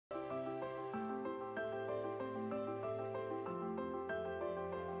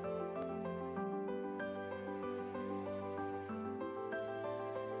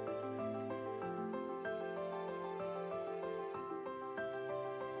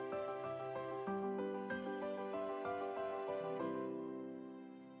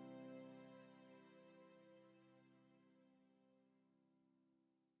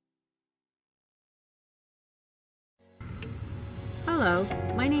Hello,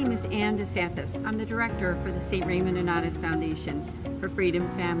 my name is Anne DeSantis. I'm the director for the St. Raymond Nonnatus Foundation for Freedom,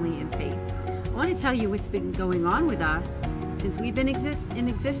 Family, and Faith. I want to tell you what's been going on with us since we've been in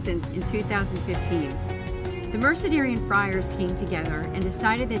existence in 2015. The Mercedarian friars came together and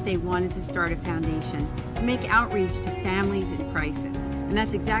decided that they wanted to start a foundation to make outreach to families in crisis. And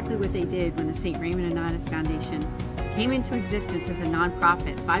that's exactly what they did when the St. Raymond Nonnatus Foundation came into existence as a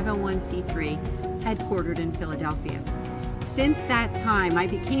nonprofit 501c3 headquartered in Philadelphia. Since that time, I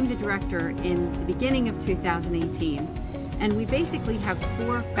became the director in the beginning of 2018, and we basically have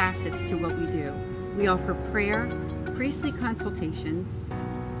 4 facets to what we do. We offer prayer, priestly consultations,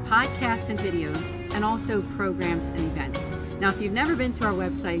 podcasts and videos, and also programs and events. Now, if you've never been to our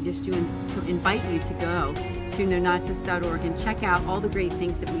website, just to invite you to go to nonatus.org and check out all the great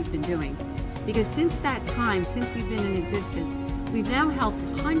things that we've been doing. Because since that time, since we've been in existence, we've now helped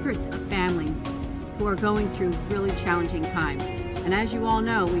hundreds of families who are going through really challenging times. And as you all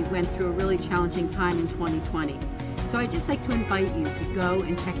know, we went through a really challenging time in 2020. So I'd just like to invite you to go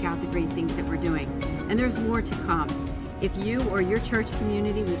and check out the great things that we're doing. And there's more to come. If you or your church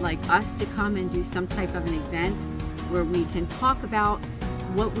community would like us to come and do some type of an event where we can talk about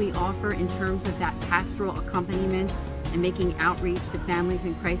what we offer in terms of that pastoral accompaniment and making outreach to families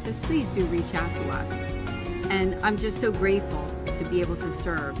in crisis, please do reach out to us. And I'm just so grateful to be able to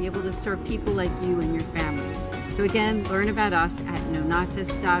serve people like you and your families. So again, learn about us at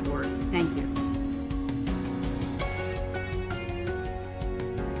nonatus.org. Thank you.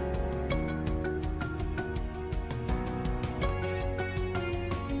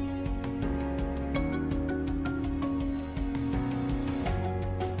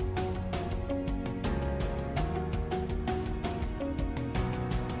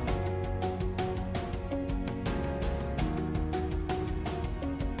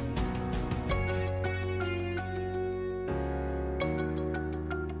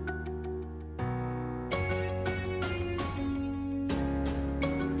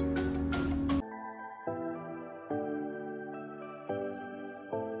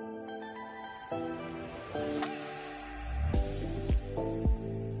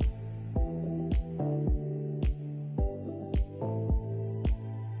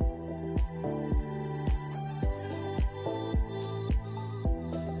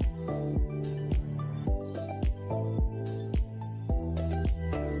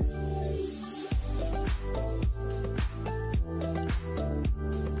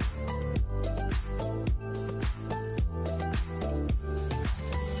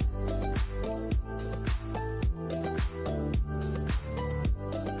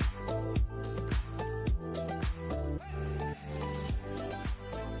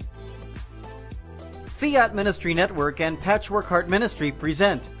 Fiat Ministry Network and Patchwork Heart Ministry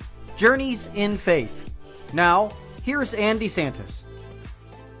present Journeys in Faith. Now, here's Anne DeSantis.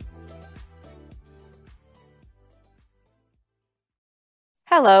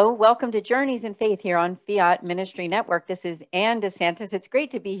 Hello, welcome to Journeys in Faith here on Fiat Ministry Network. This is Anne DeSantis. It's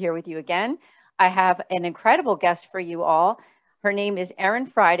great to be here with you again. I have an incredible guest for you all. Her name is Erin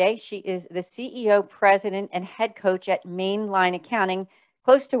Friday. She is the CEO, president, and head coach at Mainline Accounting,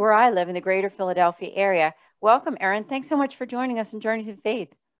 close to where I live in the greater Philadelphia area. Welcome, Erin. Thanks so much for joining us in Journeys in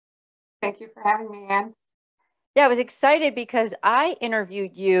Faith. Thank you for having me, Anne. Yeah, I was excited because I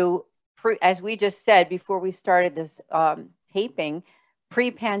interviewed you, as we just said, before we started this taping,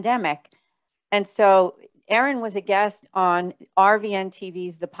 pre-pandemic. And so Erin was a guest on RVN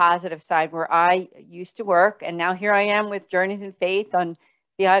TV's The Positive Side, where I used to work. And now here I am with Journeys in Faith on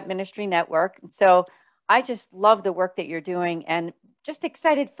Fiat Ministry Network. And so I just love the work that you're doing and just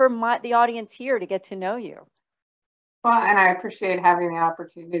excited for the audience here to get to know you. Well, and I appreciate having the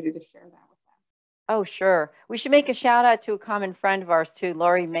opportunity to share that with them. Oh, sure. We should make a shout out to a common friend of ours too,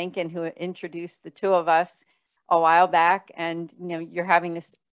 Lori Menken, who introduced the two of us a while back. And you know, you're having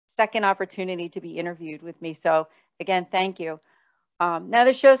this second opportunity to be interviewed with me. So again, thank you. Now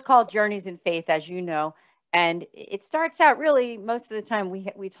the show's called Journeys in Faith, as you know, and it starts out really most of the time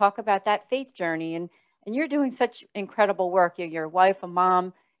we talk about that faith journey, and you're doing such incredible work. You're a wife, a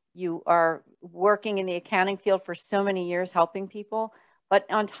mom. You are working in the accounting field for so many years, helping people. But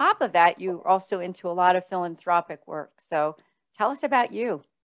on top of that, you're also into a lot of philanthropic work. So tell us about you.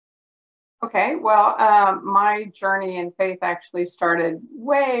 Okay, well, my journey in faith actually started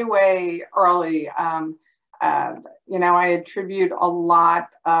way, way early. I attribute a lot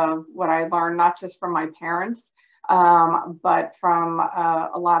of what I learned, not just from my parents, but from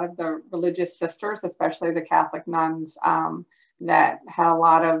a lot of the religious sisters, especially the Catholic nuns, that had a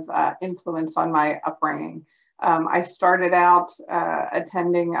lot of influence on my upbringing. I started out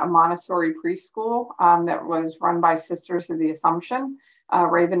attending a Montessori preschool that was run by Sisters of the Assumption,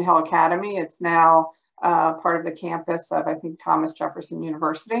 Ravenhill Academy. It's now part of the campus of, I think, Thomas Jefferson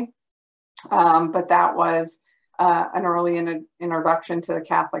University. But that was an early introduction to the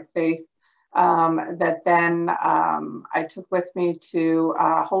Catholic faith that then I took with me to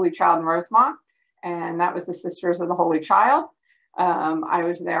Holy Child in Rosemont, and that was the Sisters of the Holy Child. I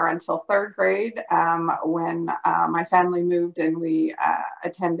was there until third grade when my family moved and we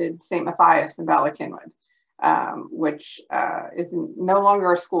attended St. Matthias in Bala Cynwyd, which is no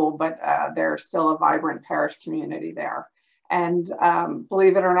longer a school, but there's still a vibrant parish community there. And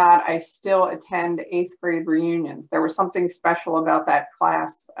believe it or not, I still attend 8th grade reunions. There was something special about that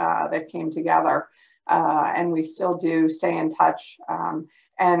class that came together, and we still do stay in touch.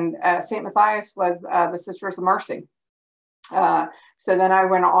 And St. Matthias was the Sisters of Mercy. So then I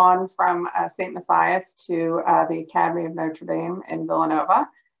went on from St. Matthias to the Academy of Notre Dame in Villanova,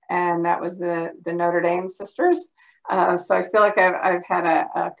 and that was the Notre Dame Sisters. So I feel like I've had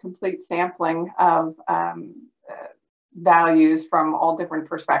a complete sampling of values from all different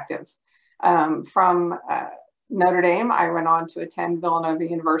perspectives. From Notre Dame, I went on to attend Villanova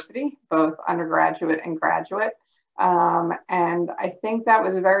University, both undergraduate and graduate. And I think that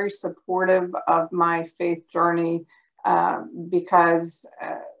was very supportive of my faith journey because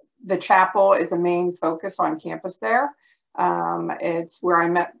the chapel is a main focus on campus there. It's where I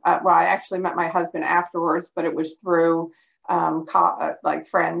met, well, I actually met my husband afterwards, but it was through like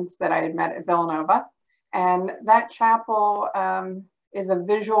friends that I had met at Villanova. And that chapel is a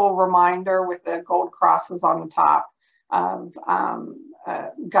visual reminder with the gold crosses on the top of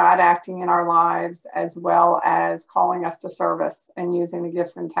God acting in our lives, as well as calling us to service and using the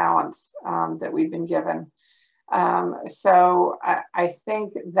gifts and talents that we've been given. So I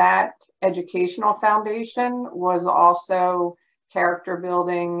think that educational foundation was also character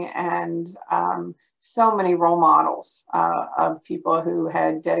building and so many role models of people who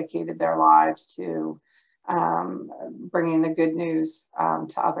had dedicated their lives to bringing the good news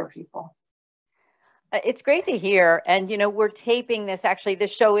to other people. It's great to hear. And, you know, we're taping this. Actually,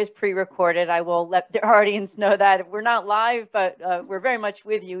 this show is pre-recorded. I will let the audience know that we're not live, but we're very much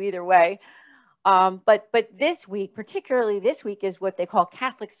with you either way. But this week, particularly this week, is what they call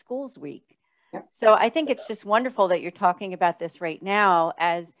Catholic Schools Week. Yep. So I think it's just wonderful that you're talking about this right now,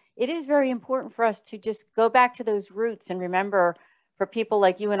 as it is very important for us to just go back to those roots and remember, for people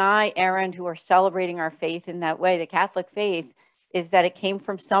like you and I, Erin, who are celebrating our faith in that way, the Catholic faith, is that it came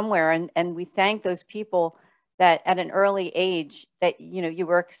from somewhere. And we thank those people that at an early age that, you know, you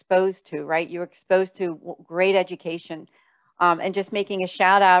were exposed to, right? You were exposed to great education. And just making a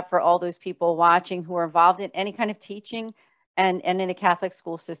shout out for all those people watching who are involved in any kind of teaching and in the Catholic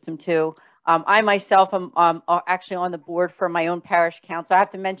school system too. I myself am actually on the board for my own parish council. I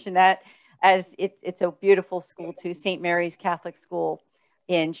have to mention that, as it's a beautiful school too, St. Mary's Catholic School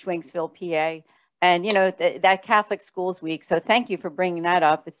in Schwenksville, PA. And, you know, that Catholic Schools Week. So thank you for bringing that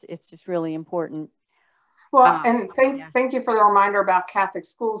up. It's just really important. Well, and thank you for the reminder about Catholic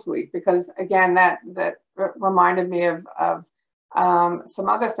Schools Week, because again, that reminded me of some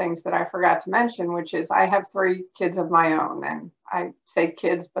other things that I forgot to mention, which is I have 3 kids of my own, and I say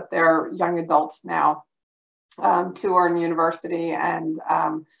kids, but they're young adults now. 2 are in university and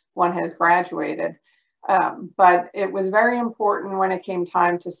 1 has graduated. But it was very important when it came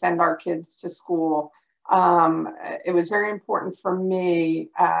time to send our kids to school. It was very important for me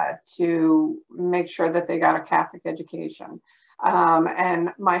to make sure that they got a Catholic education. And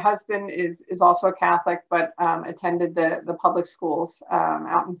my husband is also a Catholic, but attended the public schools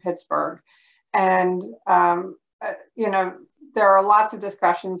out in Pittsburgh. And, you know, there are lots of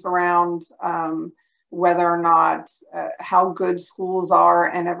discussions around whether or not how good schools are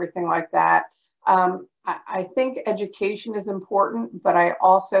and everything like that. I think education is important, but I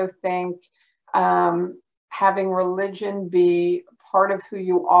also think having religion be part of who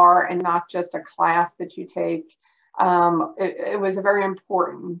you are and not just a class that you take. It was a very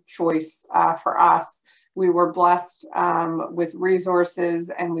important choice for us. We were blessed with resources,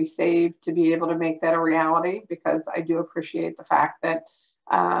 and we saved to be able to make that a reality, because I do appreciate the fact that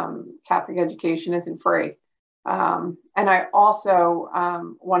Catholic education isn't free. And I also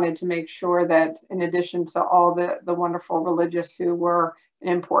wanted to make sure that, in addition to all the wonderful religious who were an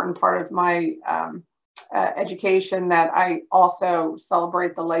important part of my education, that I also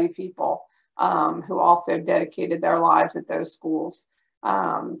celebrate the lay people who also dedicated their lives at those schools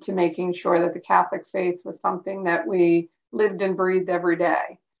to making sure that the Catholic faith was something that we lived and breathed every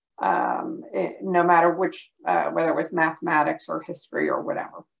day, no matter which, whether it was mathematics or history or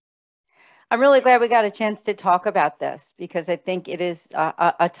whatever. I'm really glad we got a chance to talk about this, because I think it is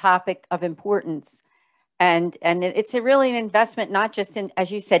a topic of importance. And it's really an investment, not just in,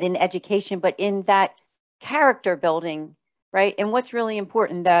 as you said, in education, but in that character building, right? And what's really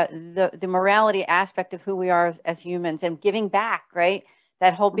important, the morality aspect of who we are as humans, and giving back, right?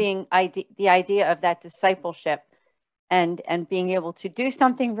 That whole being the idea of that discipleship, and being able to do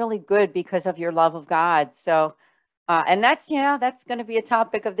something really good because of your love of God. So, and that's, that's going to be a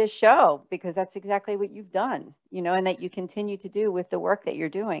topic of this show, because that's exactly what you've done, and that you continue to do with the work that you're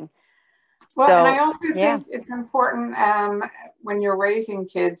doing. Well, So, and I also think it's important when you're raising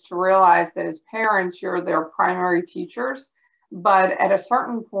kids to realize that as parents, you're their primary teachers, but at a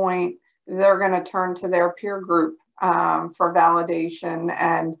certain point, they're going to turn to their peer group for validation,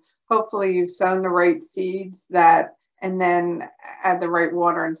 and hopefully you've sown the right seeds and then add the right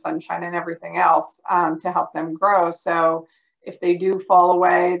water and sunshine and everything else to help them grow. So if they do fall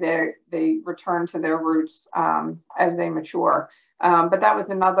away, they return to their roots as they mature. But that was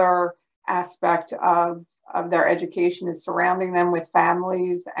another aspect of their education, is surrounding them with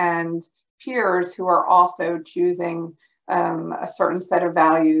families and peers who are also choosing a certain set of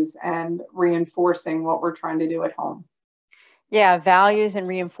values and reinforcing what we're trying to do at home. Yeah, values and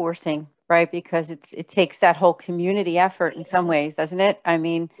reinforcing, right? Because it takes that whole community effort in some ways, doesn't it? I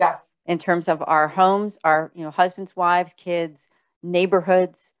mean, yeah. In terms of our homes, our husbands, wives, kids,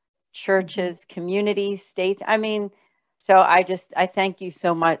 neighborhoods, churches, communities, states. I mean, so I thank you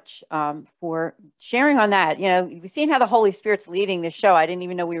so much for sharing on that. We've seen how the Holy Spirit's leading this show. I didn't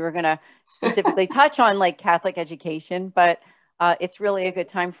even know we were going to specifically touch on like Catholic education, but it's really a good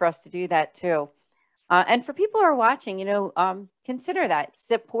time for us to do that too. And for people who are watching, consider that.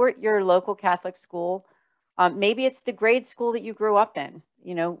 Support your local Catholic school. Maybe it's the grade school that you grew up in,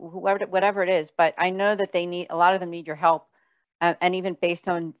 whatever it is. But I know that a lot of them need your help. And even based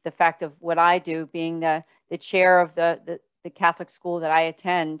on the fact of what I do, being the chair of the Catholic school that I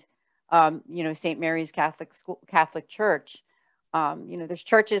attend, St. Mary's Catholic Church. There's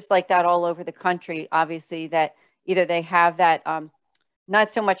churches like that all over the country, obviously, that either they have that,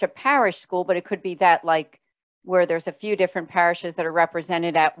 not so much a parish school, but it could be that like where there's a few different parishes that are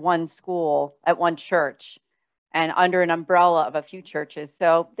represented at one school, at one church, and under an umbrella of a few churches.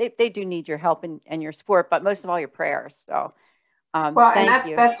 So they do need your help and your support, but most of all your prayers. So well,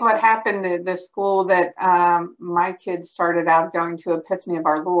 and that's what happened to the school that my kids started out going to, Epiphany of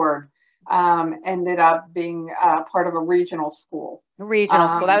Our Lord, ended up being part of a regional school. Regional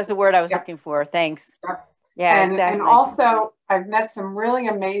school, that was the word I was looking for. Thanks. Yeah, exactly. And also, I've met some really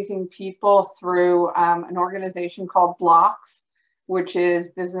amazing people through an organization called Blocks, which is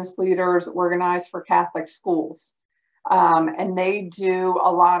Business Leaders Organized for Catholic Schools. And they do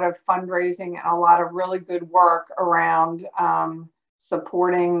a lot of fundraising and a lot of really good work around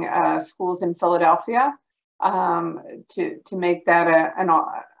supporting schools in Philadelphia to make that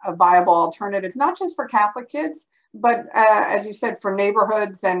a viable alternative, not just for Catholic kids, but as you said, for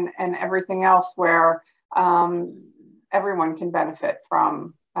neighborhoods and everything else where everyone can benefit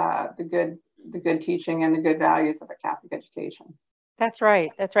from the good teaching and the good values of a Catholic education. That's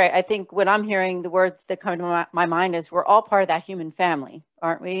right. That's right. I think what I'm hearing, the words that come to my mind is we're all part of that human family,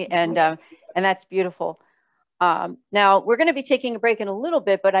 aren't we? And that's beautiful. Now we're going to be taking a break in a little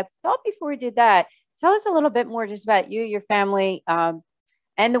bit, but I thought before we did that, tell us a little bit more just about you, your family, and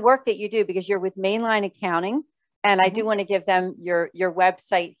the work that you do, because you're with Mainline Accounting. And I do want to give them your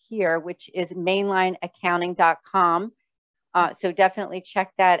website here, which is mainlineaccounting.com. So definitely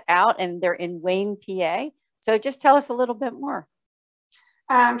check that out. And they're in Wayne, PA. So just tell us a little bit more.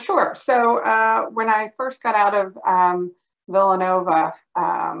 Sure. So when I first got out of Villanova,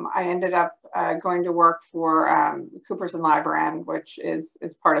 I ended up going to work for Coopers & Lybrand, which is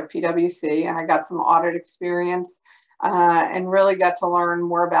part of PwC. And I got some audit experience and really got to learn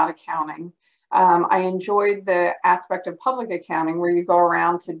more about accounting. I enjoyed the aspect of public accounting where you go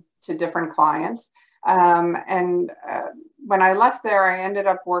around to different clients. When I left there, I ended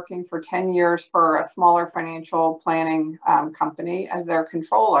up working for 10 years for a smaller financial planning company as their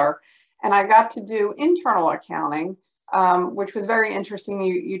controller. And I got to do internal accounting, which was very interesting.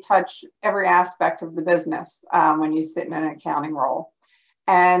 You touch every aspect of the business when you sit in an accounting role.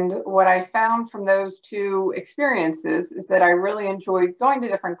 And what I found from those two experiences is that I really enjoyed going to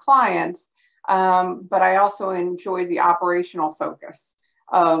different clients, but I also enjoyed the operational focus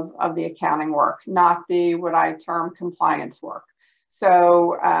of the accounting work, not the what I term compliance work.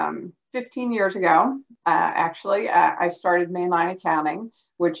 So 15 years ago, actually, I started Mainline Accounting,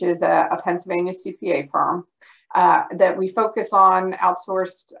 which is a Pennsylvania CPA firm. that we focus on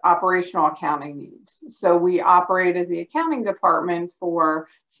outsourced operational accounting needs. So we operate as the accounting department for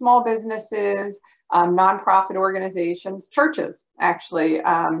small businesses, nonprofit organizations, churches, actually,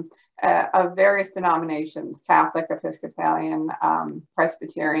 of various denominations, Catholic, Episcopalian,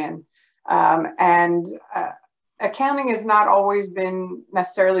 Presbyterian. Accounting has not always been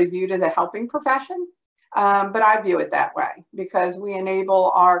necessarily viewed as a helping profession, but I view it that way because we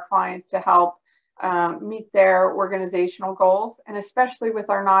enable our clients to help meet their organizational goals. And especially with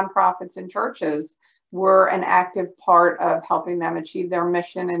our nonprofits and churches, we're an active part of helping them achieve their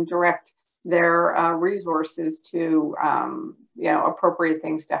mission and direct their resources to appropriate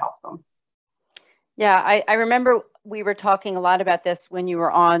things to help them. Yeah, I remember we were talking a lot about this when you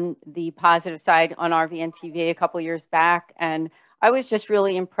were on the positive side on RVN TV a couple of years back. And I was just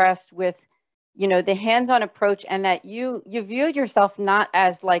really impressed with, the hands-on approach, and that you viewed yourself not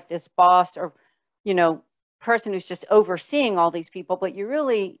as like this boss or, person who's just overseeing all these people, but you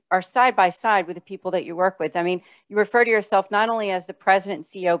really are side by side with the people that you work with. I mean, you refer to yourself not only as the president and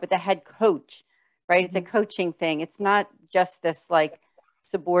CEO, but the head coach, right? It's a coaching thing. It's not just this like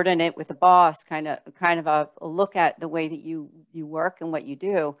subordinate with a boss kind of a look at the way that you work and what you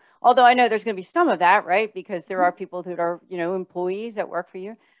do. Although I know there's going to be some of that, right? Because there are people that are, employees that work for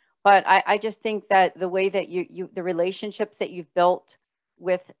you. But I just think that the way that the relationships that you've built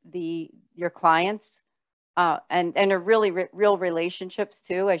with your clients, and are really real relationships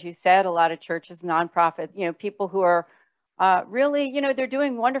too, as you said, a lot of churches, nonprofit, people who are really, they're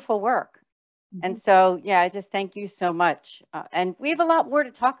doing wonderful work. And so, yeah, I just thank you so much. And we have a lot more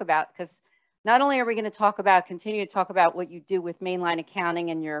to talk about, because not only are we going to continue to talk about what you do with mainline accounting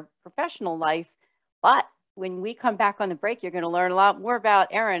in your professional life, but when we come back on the break, you're going to learn a lot more about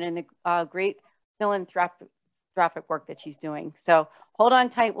Erin and the great philanthropic work that she's doing. So hold on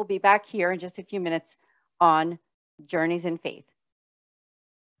tight. We'll be back here in just a few minutes on Journeys in Faith.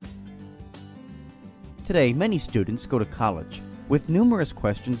 Today, many students go to college with numerous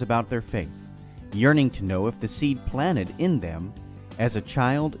questions about their faith, yearning to know if the seed planted in them as a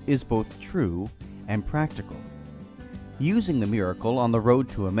child is both true and practical. Using the miracle on the road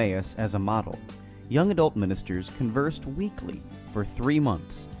to Emmaus as a model, young adult ministers conversed weekly for 3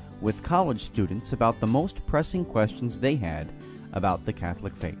 months with college students about the most pressing questions they had about the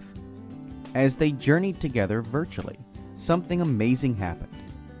Catholic faith. As they journeyed together virtually, something amazing happened.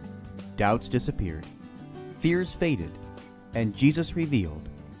 Doubts disappeared, fears faded, and Jesus revealed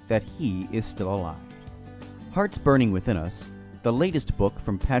that He is still alive. Hearts Burning Within Us, the latest book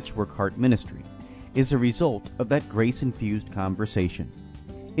from Patchwork Heart Ministry, is a result of that grace-infused conversation.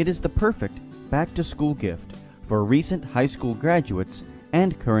 It is the perfect back-to-school gift for recent high school graduates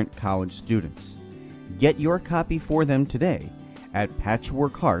and current college students. Get your copy for them today at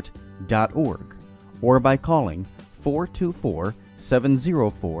patchworkheart.org or by calling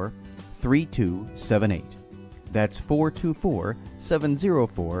 424-704-3278. That's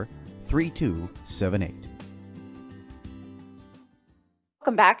 424-704-3278.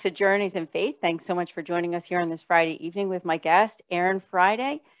 Welcome back to Journeys in Faith. Thanks so much for joining us here on this Friday evening with my guest, Erin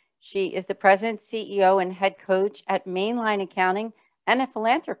Friday. She is the president, CEO, and head coach at Mainline Accounting and a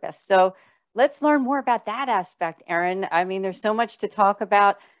philanthropist. So let's learn more about that aspect, Erin. I mean, there's so much to talk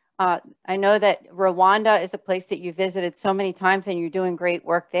about. I know that Rwanda is a place that you visited so many times and you're doing great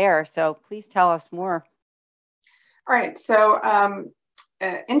work there. So please tell us more. All right. So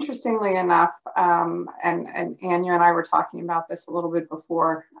interestingly enough, and Anne, you and I were talking about this a little bit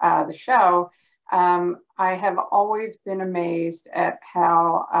before the show, I have always been amazed at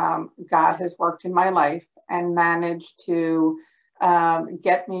how God has worked in my life and managed to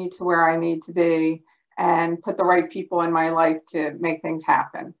get me to where I need to be and put the right people in my life to make things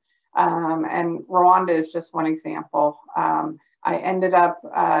happen. And Rwanda is just one example. I ended up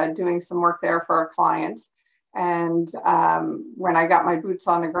doing some work there for a client. And when I got my boots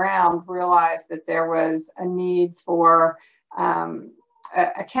on the ground, realized that there was a need for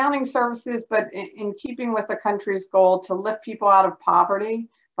accounting services, but in keeping with the country's goal to lift people out of poverty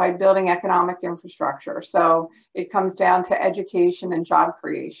by building economic infrastructure. So it comes down to education and job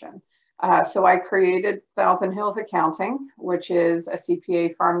creation. So I created Thousand Hills Accounting, which is a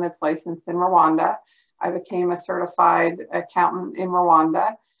CPA firm that's licensed in Rwanda. I became a certified accountant in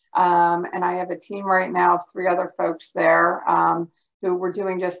Rwanda. And I have a team right now of 3 other folks there who we're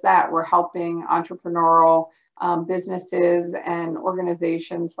doing just that. We're helping entrepreneurial businesses and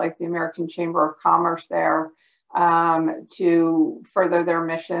organizations like the American Chamber of Commerce there to further their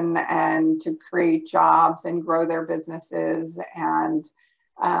mission and to create jobs and grow their businesses. And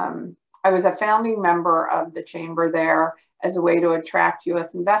I was a founding member of the chamber there as a way to attract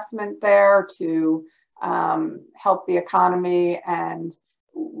U.S. investment there, to help the economy, and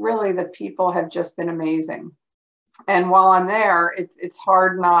really the people have just been amazing. And while I'm there, it's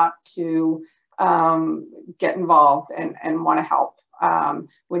hard not to get involved and want to help.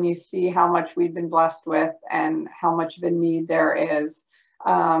 When you see how much we've been blessed with and how much of a need there is.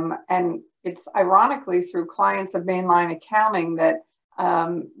 And it's ironically through clients of mainline accounting that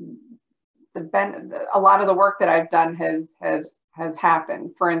a lot of the work that I've done has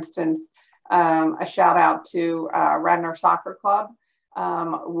happened. For instance, a shout out to Radnor Soccer Club,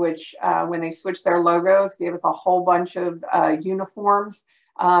 which when they switched their logos, gave us a whole bunch of uniforms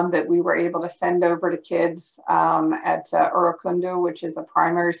that we were able to send over to kids at Urukundu, which is a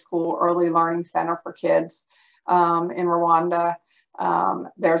primary school early learning center for kids in Rwanda.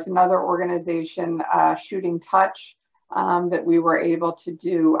 There's another organization, Shooting Touch, that we were able to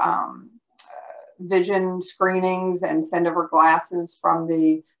do vision screenings and send over glasses from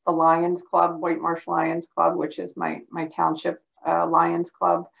the Lions Club, White Marsh Lions Club, which is my township Lions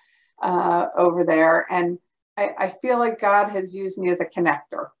Club over there. And I feel like God has used me as a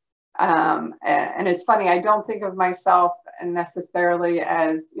connector. And it's funny, I don't think of myself necessarily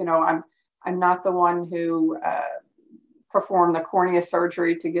as, you know, I'm not the one who performed the cornea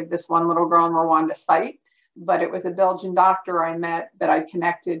surgery to give this one little girl in Rwanda sight, but it was a Belgian doctor I met that I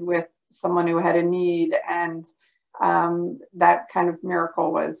connected with someone who had a need, and that kind of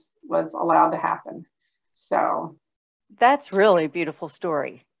miracle was allowed to happen. So that's really a beautiful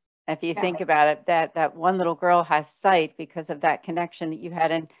story. If you think about it, that one little girl has sight because of that connection that you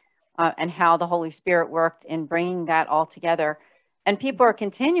had, and how the Holy Spirit worked in bringing that all together. And people are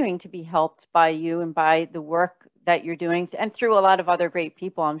continuing to be helped by you and by the work that you're doing, and through a lot of other great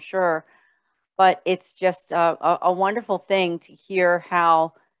people, I'm sure. But it's just a wonderful thing to hear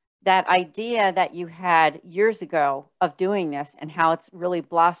how that idea that you had years ago of doing this and how it's really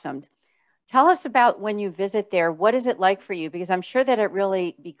blossomed. Tell us about when you visit there. What is it like for you? Because I'm sure that it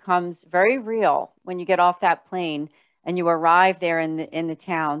really becomes very real when you get off that plane and you arrive there in the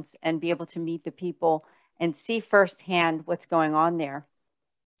towns and be able to meet the people and see firsthand what's going on there.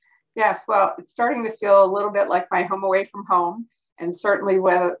 Yes, well, it's starting to feel a little bit like my home away from home. And certainly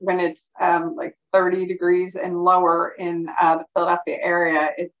when it's like 30 degrees and lower in the Philadelphia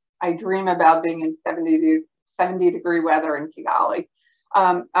area, I dream about being in 70 degree weather in Kigali.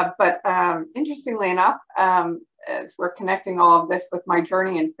 But interestingly enough, as we're connecting all of this with my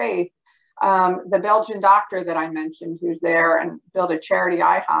journey in faith, the Belgian doctor that I mentioned, who's there and built a charity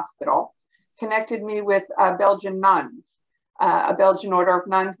eye hospital, connected me with Belgian nuns, a Belgian order of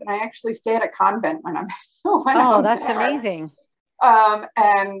nuns. And I actually stay at a convent when I'm that's there. Amazing.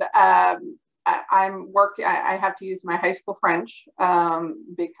 I'm working, I have to use my high school French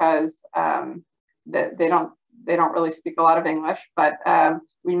because they don't really speak a lot of English, but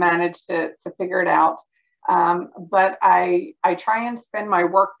we managed to figure it out. But I try and spend my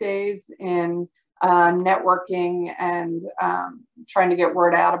work days in networking and trying to get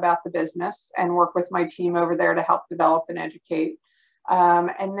word out about the business, and work with my team over there to help develop and educate.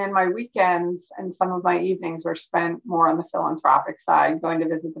 And then my weekends and some of my evenings are spent more on the philanthropic side, going to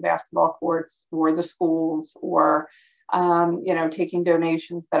visit the basketball courts or the schools, or taking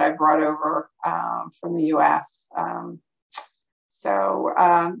donations that I brought over from the U.S. So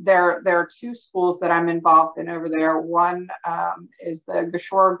there are two schools that I'm involved in over there. One is the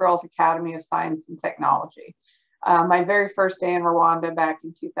Gashora Girls Academy of Science and Technology. My very first day in Rwanda back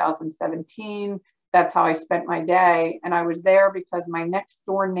in 2017, that's how I spent my day. And I was there because my next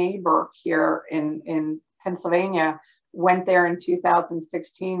door neighbor here in Pennsylvania went there in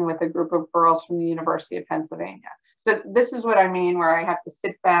 2016 with a group of girls from the University of Pennsylvania. So this is what I mean, where I have to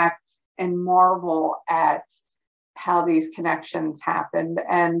sit back and marvel at how these connections happened.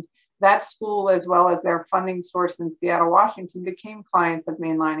 And that school, as well as their funding source in Seattle, Washington, became clients of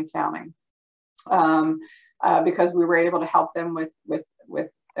mainline accounting because we were able to help them with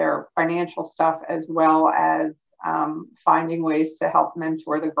their financial stuff, as well as finding ways to help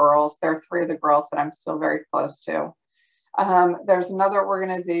mentor the girls. There are three of the girls that I'm still very close to. There's another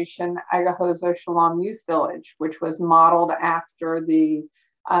organization, Agahozo Shalom Youth Village, which was modeled after the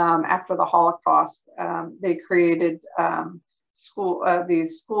Holocaust. They created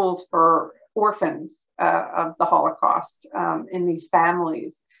these schools for orphans of the Holocaust in these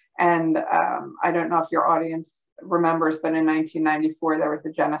families. And I don't know if your audience remembers, but in 1994, there was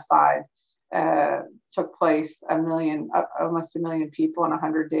a genocide took place. Almost a million people in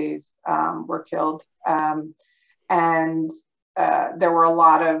 100 days were killed. And there were a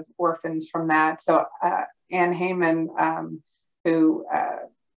lot of orphans from that. So Anne Heyman, who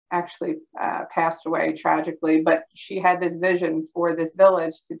actually passed away tragically, but she had this vision for this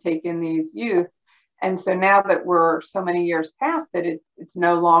village to take in these youth And so now that we're so many years past it, it's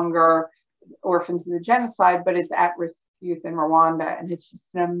no longer orphans of the genocide, but it's at-risk youth in Rwanda. And it's just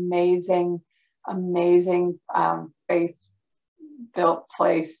an amazing, amazing faith-built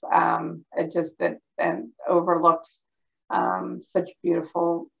place. It just that and overlooks such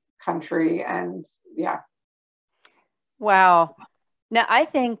beautiful country. And yeah. Wow. Now, I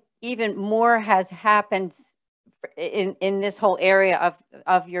think even more has happened in this whole area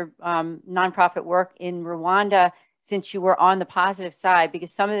of your nonprofit work in Rwanda since you were on the positive side,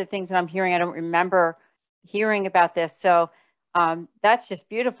 because some of the things that I'm hearing, I don't remember hearing about this. So that's just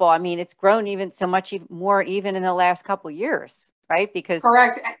beautiful. I mean, it's grown even so much more even in the last couple of years, right? Because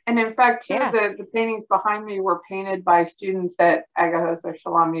correct. And in fact, two yeah. of the paintings behind me were painted by students at Agahozo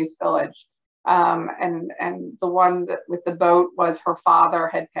Shalomni's village. And the one that with the boat was her father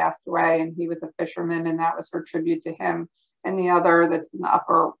had passed away and he was a fisherman, and that was her tribute to him. And the other that's in the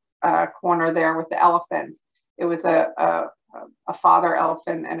upper corner there with the elephants, it was a father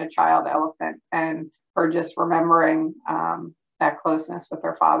elephant and a child elephant, and her just remembering that closeness with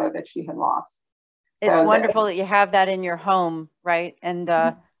her father that she had lost. It's wonderful that you have that in your home, right? And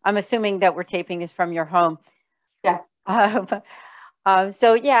I'm assuming that we're taping this from your home. Yes.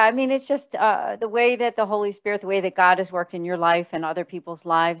 So yeah, I mean, it's just the way that the Holy Spirit, the way that God has worked in your life and other people's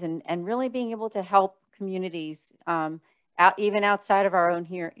lives, and really being able to help communities even outside of our own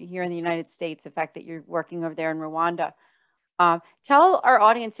here in the United States. The fact that you're working over there in Rwanda. Tell our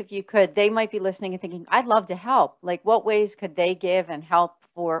audience, if you could, they might be listening and thinking, I'd love to help. Like, what ways could they give and help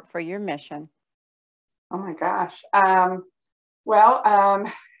for your mission? Oh my gosh.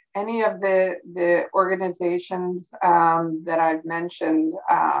 Any of the organizations that I've mentioned,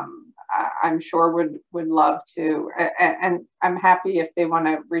 I'm sure would love to, and I'm happy if they want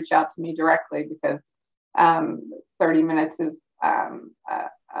to reach out to me directly, because 30 minutes is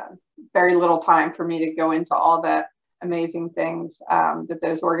very little time for me to go into all the amazing things that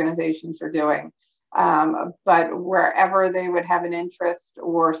those organizations are doing. But wherever they would have an interest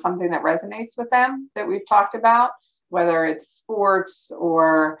or something that resonates with them that we've talked about, whether it's sports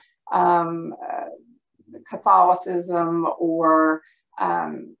or Catholicism or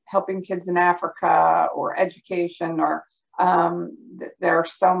helping kids in Africa or education, or there are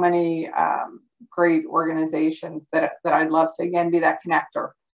so many great organizations that I'd love to, again, be that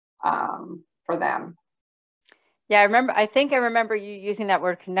connector for them. Yeah, I think I remember you using that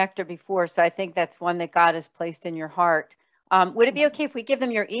word connector before. So I think that's one that God has placed in your heart. Would it be okay if we give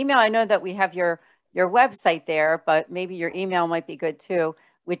them your email? I know that we have your website there, but maybe your email might be good too,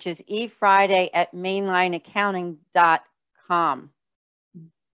 which is efriday@mainlineaccounting.com.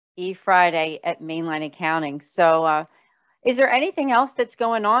 efriday@mainlineaccounting. So is there anything else that's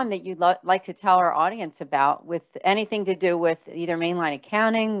going on that you'd like to tell our audience about, with anything to do with either Mainline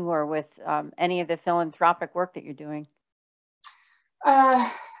Accounting or with any of the philanthropic work that you're doing?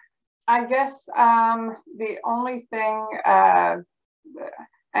 I guess the only thing, and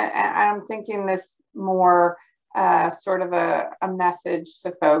I'm thinking this more sort of a message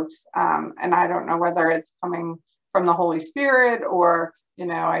to folks, and I don't know whether it's coming from the Holy Spirit or,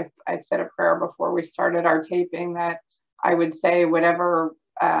 I said a prayer before we started our taping that I would say whatever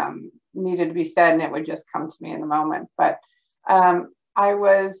needed to be said, and it would just come to me in the moment. But I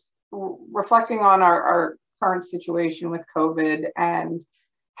was reflecting on our current situation with COVID and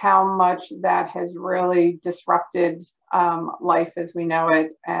how much that has really disrupted life as we know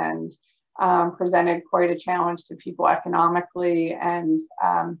it, and presented quite a challenge to people economically. And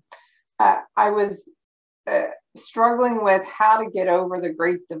I was struggling with how to get over the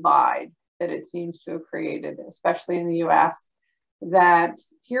great divide that it seems to have created, especially in the US, that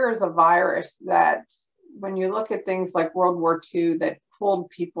here is a virus that, when you look at things like World War II, that pulled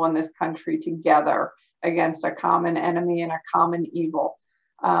people in this country together against a common enemy and a common evil,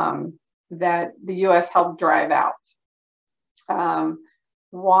 that the US helped drive out.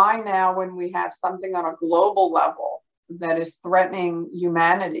 Why now, when we have something on a global level that is threatening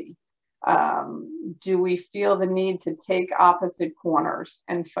humanity, do we feel the need to take opposite corners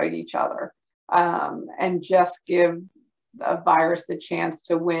and fight each other, and just give a virus the chance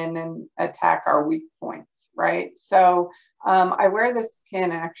to win and attack our weak points, right? So I wear this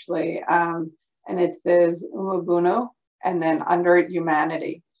pin actually, and it says Umubunu, and then under it,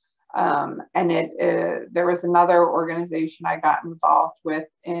 humanity. And there was another organization I got involved with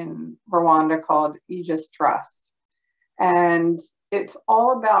in Rwanda called Aegis Trust. And it's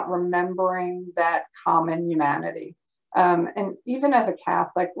all about remembering that common humanity. And even as a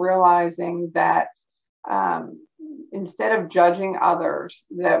Catholic, realizing that instead of judging others,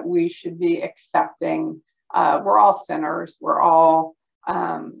 that we should be accepting, we're all sinners, we're all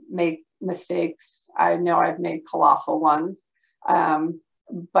make mistakes. I know I've made colossal ones.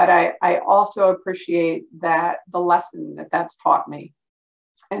 But I also appreciate that the lesson that that's taught me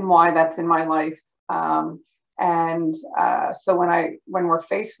and why that's in my life. So when we're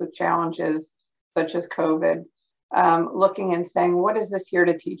faced with challenges such as COVID, looking and saying, what is this here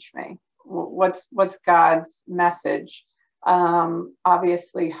to teach me? What's God's message?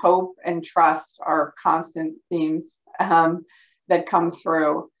 Obviously, hope and trust are constant themes that come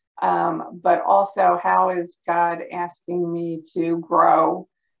through. But also, how is God asking me to grow?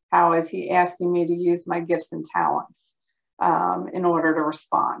 How is He asking me to use my gifts and talents in order to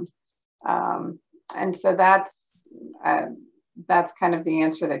respond? And so that's kind of the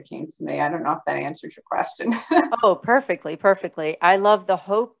answer that came to me. I don't know if that answers your question. Oh, perfectly, perfectly. I love the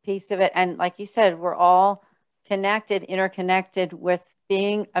hope piece of it. And like you said, we're all connected, interconnected with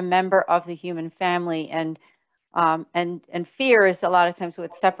being a member of the human family. And fear is a lot of times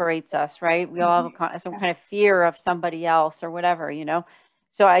what separates us, right? We all have some kind of fear of somebody else or whatever, you know?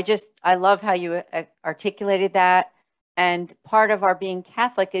 So I love how you articulated that. And part of our being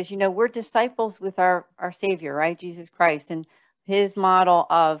Catholic is, you know, we're disciples with our Savior, right? Jesus Christ, and His model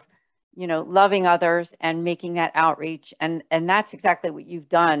of, you know, loving others and making that outreach. And that's exactly what you've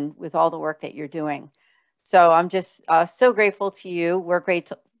done with all the work that you're doing. So I'm just so grateful to you. We're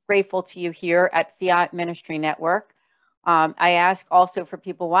grateful to you here at Fiat Ministry Network. I ask also for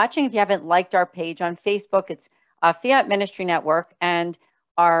people watching, if you haven't liked our page on Facebook, it's Fiat Ministry Network. And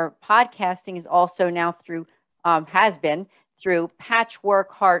our podcasting is also now through, has been through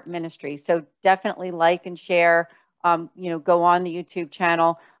Patchwork Heart Ministry. So definitely like and share, you know, go on the YouTube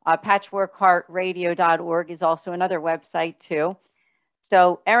channel. Patchworkheartradio.org is also another website too.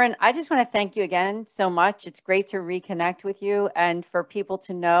 So Erin, I just want to thank you again so much. It's great to reconnect with you and for people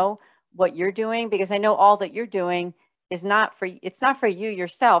to know what you're doing, because I know all that you're doing is it's not for you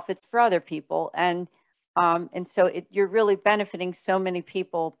yourself, it's for other people. And so you're really benefiting so many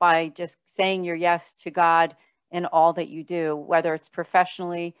people by just saying your yes to God in all that you do, whether it's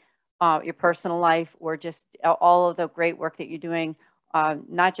professionally, your personal life, or just all of the great work that you're doing,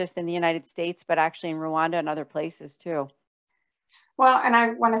 not just in the United States, but actually in Rwanda and other places too. Well, and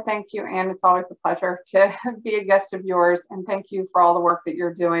I want to thank you, Anne. It's always a pleasure to be a guest of yours. And thank you for all the work that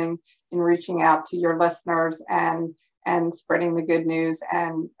you're doing in reaching out to your listeners and spreading the good news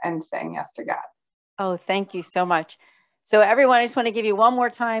and saying yes to God. Oh, thank you so much. So everyone, I just want to give you one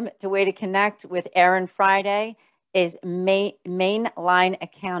more time. The way to connect with Erin Friday is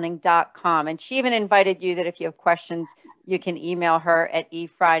mainlineaccounting.com. And she even invited you that if you have questions, you can email her at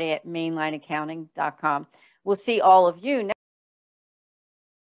efriday@mainlineaccounting.com. We'll see all of you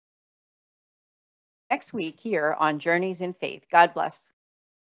next week here on Journeys in Faith. God bless.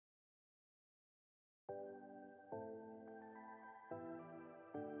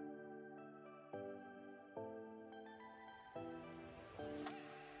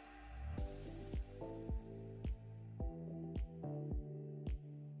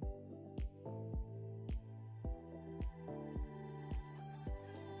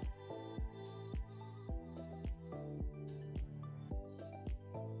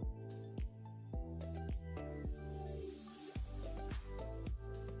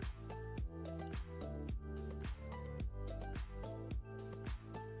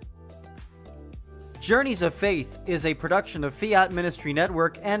 Journeys of Faith is a production of Fiat Ministry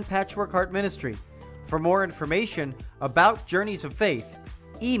Network and Patchwork Heart Ministry. For more information about Journeys of Faith,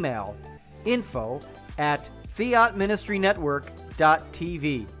 email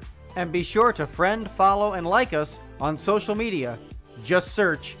info@fiatministrynetwork.tv. And be sure to friend, follow, and like us on social media. Just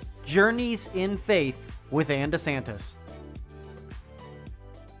search Journeys in Faith with Anne DeSantis.